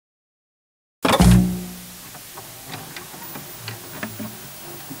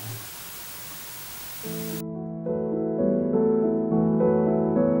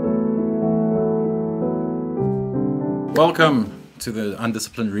Welcome to the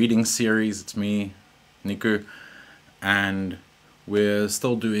Undisciplined Reading Series. It's me, Niku, and we're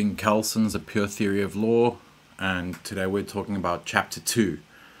still doing Kelsen's A Pure Theory of Law, and today we're talking about Chapter 2,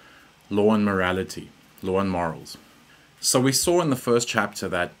 Law and Morality, Law and Morals. So we saw in the first chapter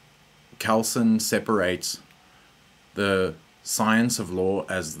that Kelsen separates the science of law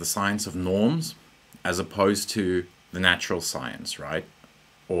as the science of norms as opposed to the natural science, right?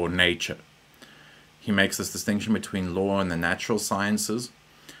 Or nature. He makes this distinction between law and the natural sciences,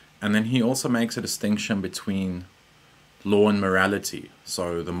 and then he also makes a distinction between law and morality.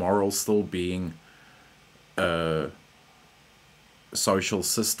 So the moral still being a social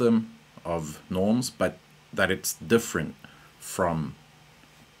system of norms, but that it's different from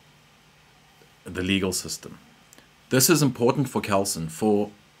the legal system. This is important for Kelsen.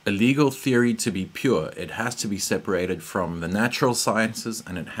 For a legal theory to be pure, it has to be separated from the natural sciences,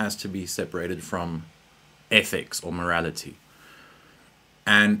 and it has to be separated from ethics or morality.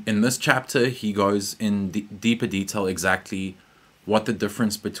 And in this chapter, he goes in deeper detail exactly what the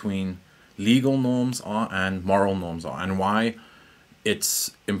difference between legal norms are and moral norms are, and why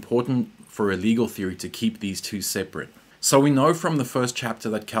it's important for a legal theory to keep these two separate. So we know from the first chapter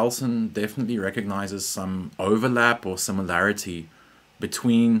that Kelsen definitely recognizes some overlap or similarity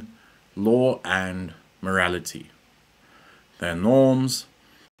between law and morality. They're norms.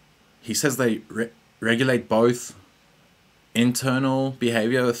 He says they regulate both internal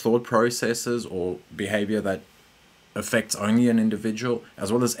behavior, thought processes, or behavior that affects only an individual,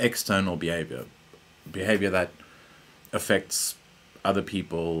 as well as external behavior that affects other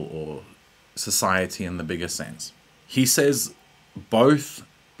people or society in the bigger sense. He says both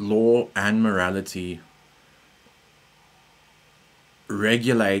law and morality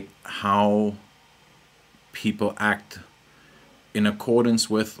regulate how people act in accordance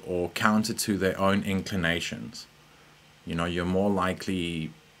with or counter to their own inclinations. You know, you're more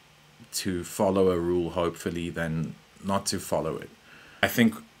likely to follow a rule, hopefully, than not to follow it. I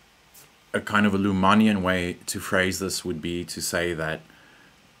think a kind of a Lumanian way to phrase this would be to say that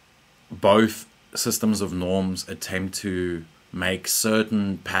both systems of norms attempt to make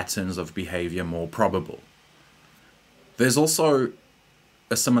certain patterns of behavior more probable. There's also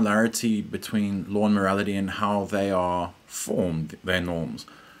a similarity between law and morality and how they are formed, their norms.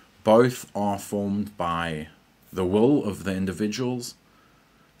 Both are formed by the will of the individuals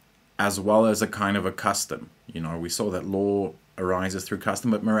as well as a kind of a custom. You know, we saw that law arises through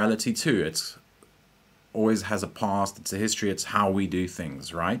custom, but morality too. It's always has a past, it's a history, it's how we do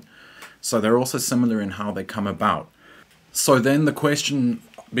things, right? So they're also similar in how they come about. So then the question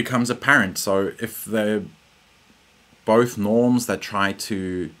becomes apparent. So if they're both norms that try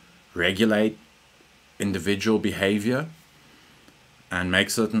to regulate individual behavior and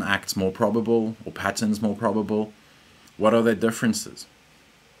make certain acts more probable or patterns more probable, what are their differences?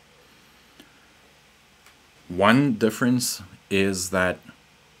 One difference is that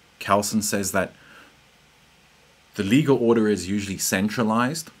Kelsen says that the legal order is usually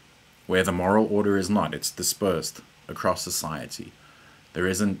centralized, where the moral order is not. It's dispersed across society. There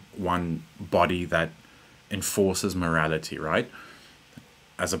isn't one body that enforces morality, right?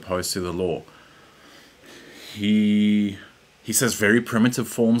 As opposed to the law. He says very primitive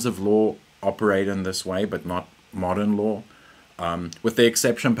forms of law operate in this way, but not modern law. With the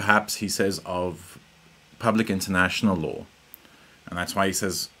exception, perhaps, he says, of public international law. And that's why he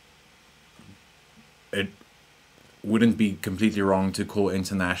says it wouldn't be completely wrong to call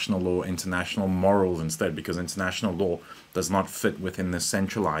international law international morals instead, because international law does not fit within the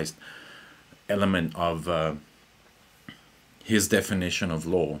centralized element of his definition of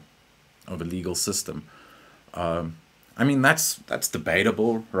law, of a legal system. I mean, that's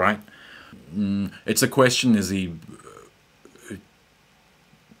debatable, right? It's a question, is he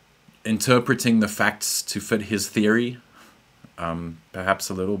interpreting the facts to fit his theory? Perhaps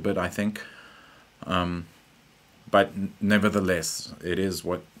a little bit, I think. But nevertheless, it is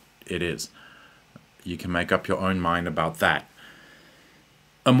what it is. You can make up your own mind about that.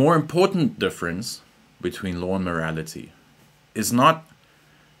 A more important difference between law and morality is not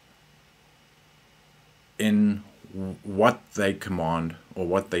in what they command or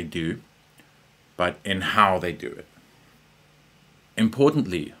what they do, but in how they do it.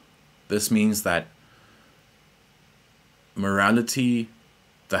 Importantly, this means that morality,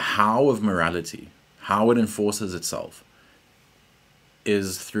 the how of morality, how it enforces itself,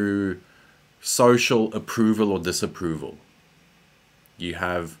 is through social approval or disapproval. You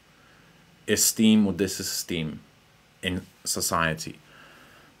have esteem or disesteem in society.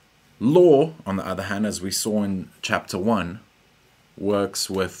 Law, on the other hand, as we saw in Chapter 1, works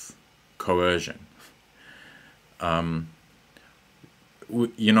with coercion. You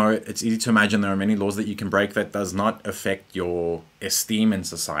know, it's easy to imagine there are many laws that you can break that does not affect your esteem in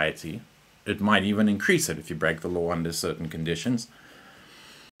society. It might even increase it if you break the law under certain conditions.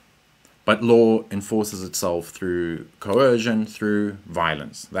 But law enforces itself through coercion, through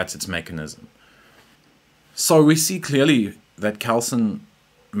violence. That's its mechanism. So we see clearly that Kelsen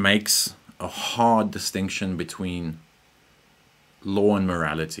makes a hard distinction between law and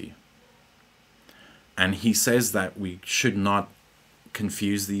morality. And he says that we should not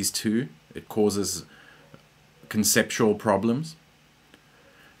confuse these two. It causes conceptual problems.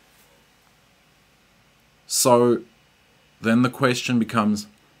 So then the question becomes,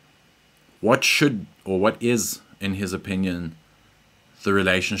 what should, or what is, in his opinion, the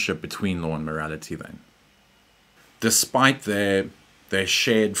relationship between law and morality then? Despite their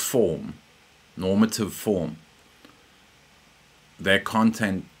shared form, normative form, their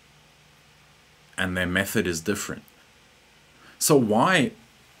content and their method is different. So why,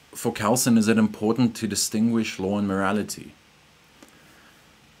 for Kelsen, is it important to distinguish law and morality?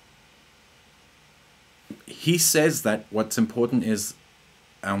 He says that what's important is,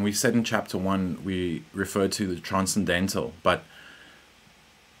 and we said in chapter 1, we referred to the transcendental, but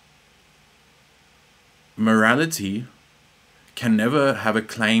morality can never have a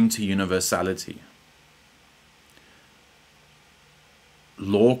claim to universality.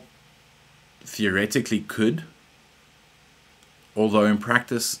 Law theoretically could, although in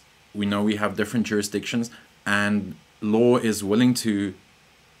practice we know we have different jurisdictions, and law is willing to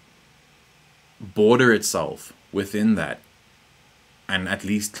border itself within that and at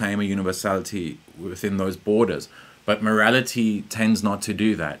least claim a universality within those borders. But morality tends not to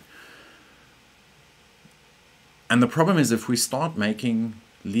do that. And the problem is, if we start making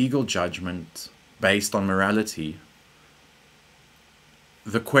legal judgments based on morality,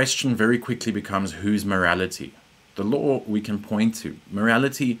 the question very quickly becomes, whose morality? The law we can point to.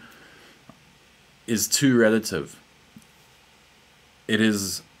 Morality is too relative. It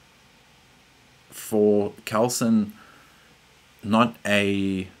is, for Kelsen, not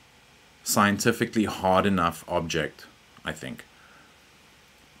a scientifically hard enough object, I think,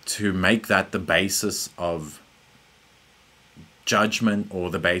 to make that the basis of judgment or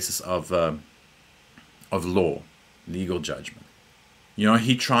the basis of law, legal judgment. You know,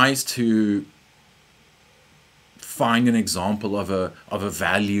 he tries to find an example of a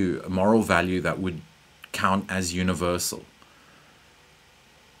value, a moral value that would count as universal.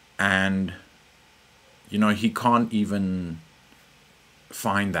 And, you know, he can't even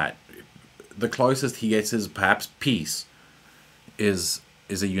find that. The closest he gets is perhaps peace is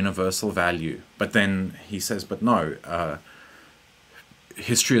a universal value. But then he says, but no,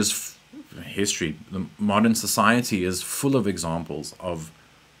 history, the modern society is full of examples of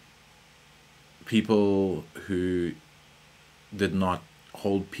people who did not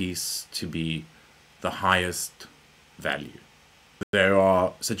hold peace to be the highest value. There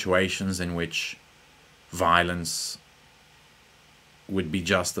are situations in which violence would be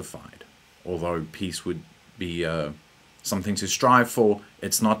justified, although peace would be something to strive for.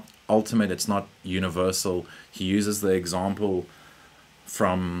 It's not ultimate, it's not universal. He uses the example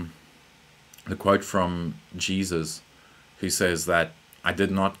from the quote from Jesus, who says that I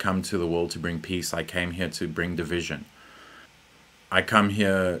did not come to the world to bring peace, I came here to bring division. I come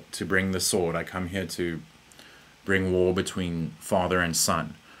here to bring the sword, I come here to bring war between father and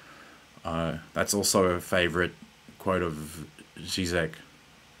son. That's also a favorite quote of Zizek.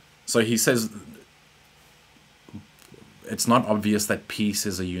 So he says it's not obvious that peace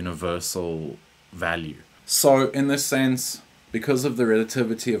is a universal value. So in this sense, because of the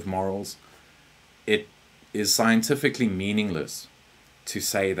relativity of morals, it is scientifically meaningless to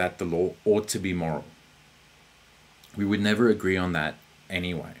say that the law ought to be moral. We would never agree on that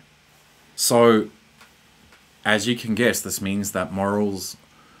anyway. So, as you can guess, this means that morals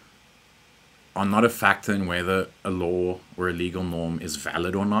are not a factor in whether a law or a legal norm is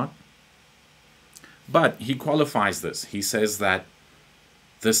valid or not. But he qualifies this. He says that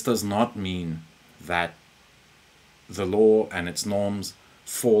this does not mean that the law and its norms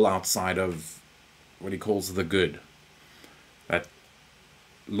fall outside of what he calls the good. That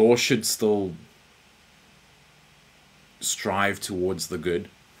law should still strive towards the good,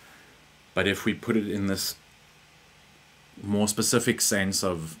 but if we put it in this more specific sense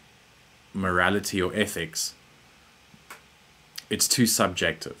of morality or ethics, it's too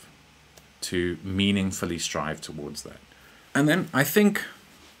subjective to meaningfully strive towards that. And then I think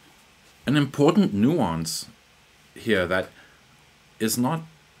an important nuance here that is not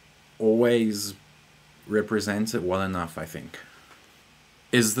always represented well enough, I think,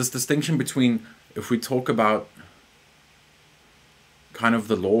 is this distinction between, if we talk about kind of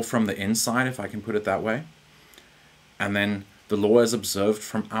the law from the inside, if I can put it that way. And then the law is observed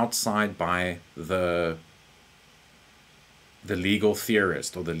from outside by the legal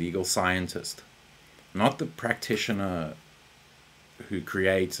theorist or the legal scientist. Not the practitioner who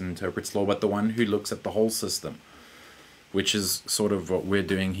creates and interprets law, but the one who looks at the whole system, which is sort of what we're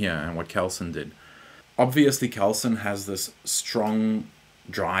doing here and what Kelsen did. Obviously, Kelsen has this strong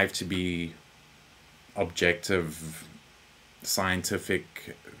drive to be objective,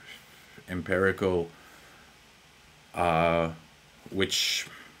 scientific, empirical, which,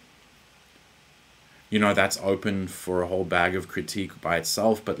 you know, that's open for a whole bag of critique by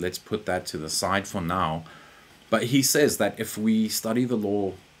itself, but let's put that to the side for now. But he says that if we study the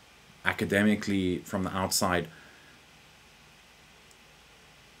law academically from the outside,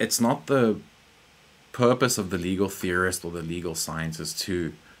 it's not the purpose of the legal theorist or the legal scientist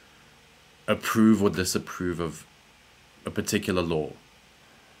to approve or disapprove of a particular law.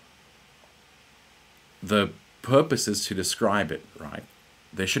 The purpose is to describe it, right?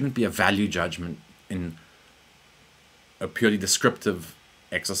 There shouldn't be a value judgment in a purely descriptive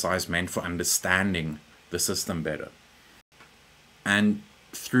exercise meant for understanding the system better. And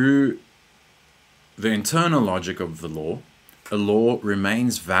through the internal logic of the law, a law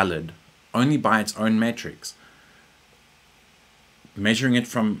remains valid only by its own metrics. Measuring it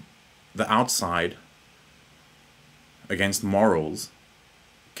from the outside against morals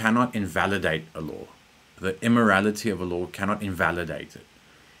cannot invalidate a law. The immorality of a law cannot invalidate it.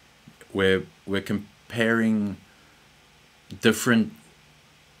 We're comparing different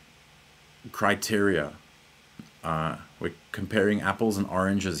criteria. We're comparing apples and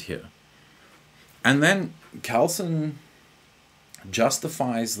oranges here. And then Kelsen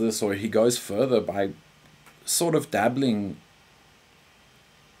justifies this, or he goes further by sort of dabbling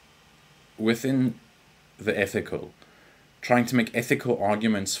within the ethical, trying to make ethical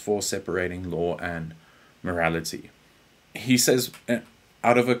arguments for separating law and morality. He says,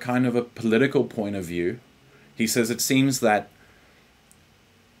 out of a kind of a political point of view, he says it seems that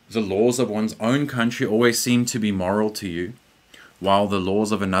the laws of one's own country always seem to be moral to you, while the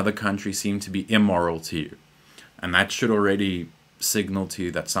laws of another country seem to be immoral to you. And that should already signal to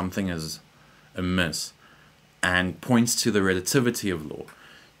you that something is amiss, and points to the relativity of law.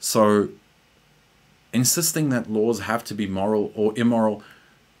 So insisting that laws have to be moral or immoral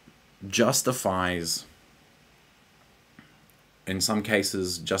justifies, in some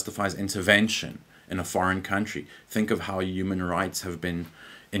cases, justifies intervention in a foreign country. Think of how human rights have been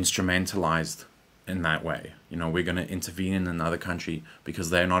instrumentalized in that way. You know, we're going to intervene in another country because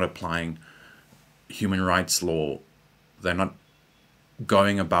they're not applying human rights law. They're not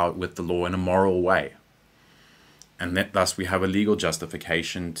going about with the law in a moral way. And thus we have a legal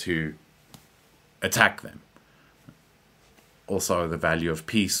justification to attack them. Also, the value of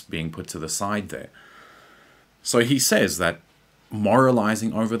peace being put to the side there. So he says that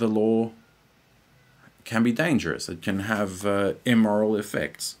moralizing over the law can be dangerous. It can have immoral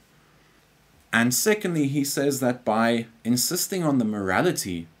effects. And secondly, he says that by insisting on the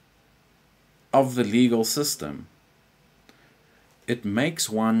morality of the legal system, it makes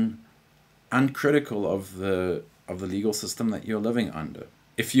one uncritical of the legal system that you're living under.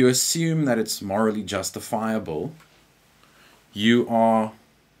 If you assume that it's morally justifiable, you are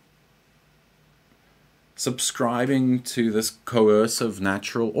subscribing to this coercive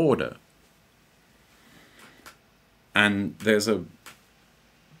natural order. And there's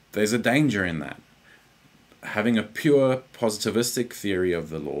a danger in that. Having a pure positivistic theory of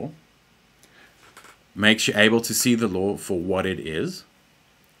the law makes you able to see the law for what it is,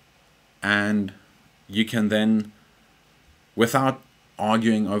 and you can then, without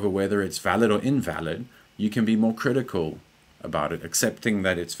arguing over whether it's valid or invalid, you can be more critical about it, accepting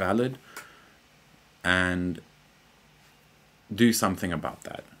that it's valid, and do something about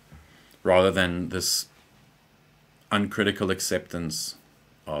that, rather than this uncritical acceptance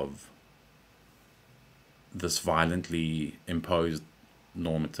of this violently imposed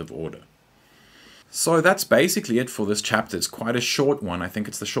normative order. So that's basically it for this chapter. It's quite a short one. I think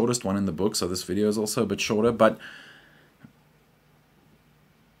it's the shortest one in the book, so this video is also a bit shorter, but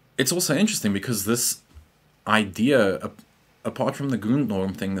it's also interesting because this idea, apart from the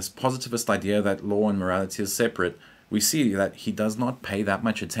Grundnorm thing, this positivist idea that law and morality is separate, we see that he does not pay that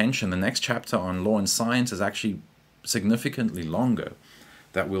much attention. The next chapter on law and science is actually significantly longer,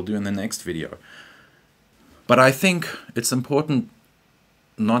 that we'll do in the next video. But I think it's important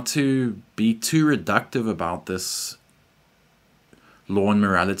not to be too reductive about this law and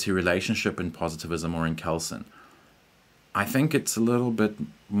morality relationship in positivism or in Kelsen. I think it's a little bit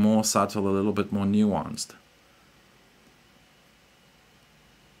more subtle, a little bit more nuanced.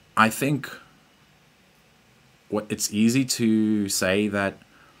 I think it's easy to say that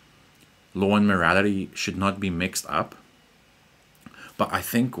law and morality should not be mixed up. But I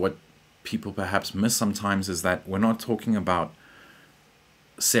think what people perhaps miss sometimes is that we're not talking about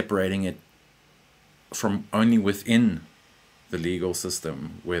separating it from only within the legal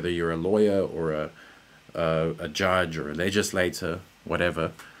system, whether you're a lawyer or a judge or a legislator,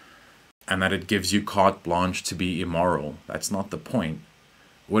 whatever, and that it gives you carte blanche to be immoral. That's not the point.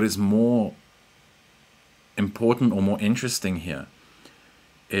 What is more important or more interesting here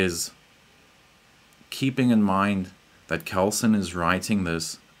is keeping in mind that Kelsen is writing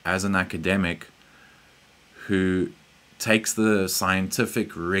this as an academic who takes the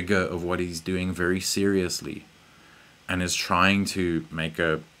scientific rigor of what he's doing very seriously and is trying to make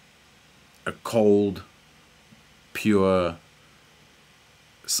a cold, pure,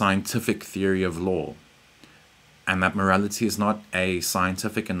 scientific theory of law. And that morality is not a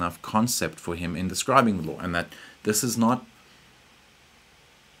scientific enough concept for him in describing the law, and that this is not,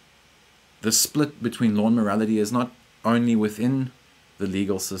 the split between law and morality is not only within the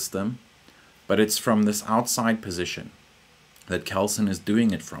legal system, but it's from this outside position that Kelsen is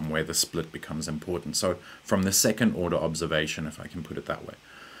doing it from where the split becomes important. So from the second order observation, if I can put it that way.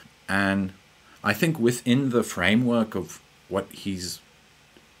 And I think within the framework of what he's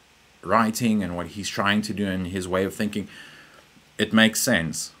writing and what he's trying to do and his way of thinking, it makes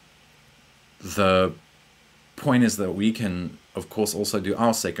sense. The point is that we can, of course, also do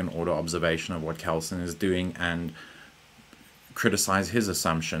our second order observation of what Kelsen is doing and criticize his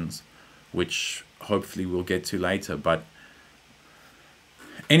assumptions, which hopefully we'll get to later. But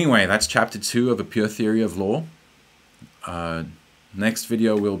anyway, that's chapter 2 of A Pure Theory of Law. Next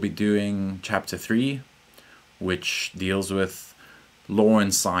video we'll be doing chapter 3, which deals with law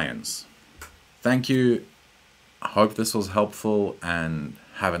and science. Thank you. I hope this was helpful, and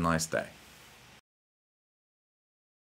have a nice day.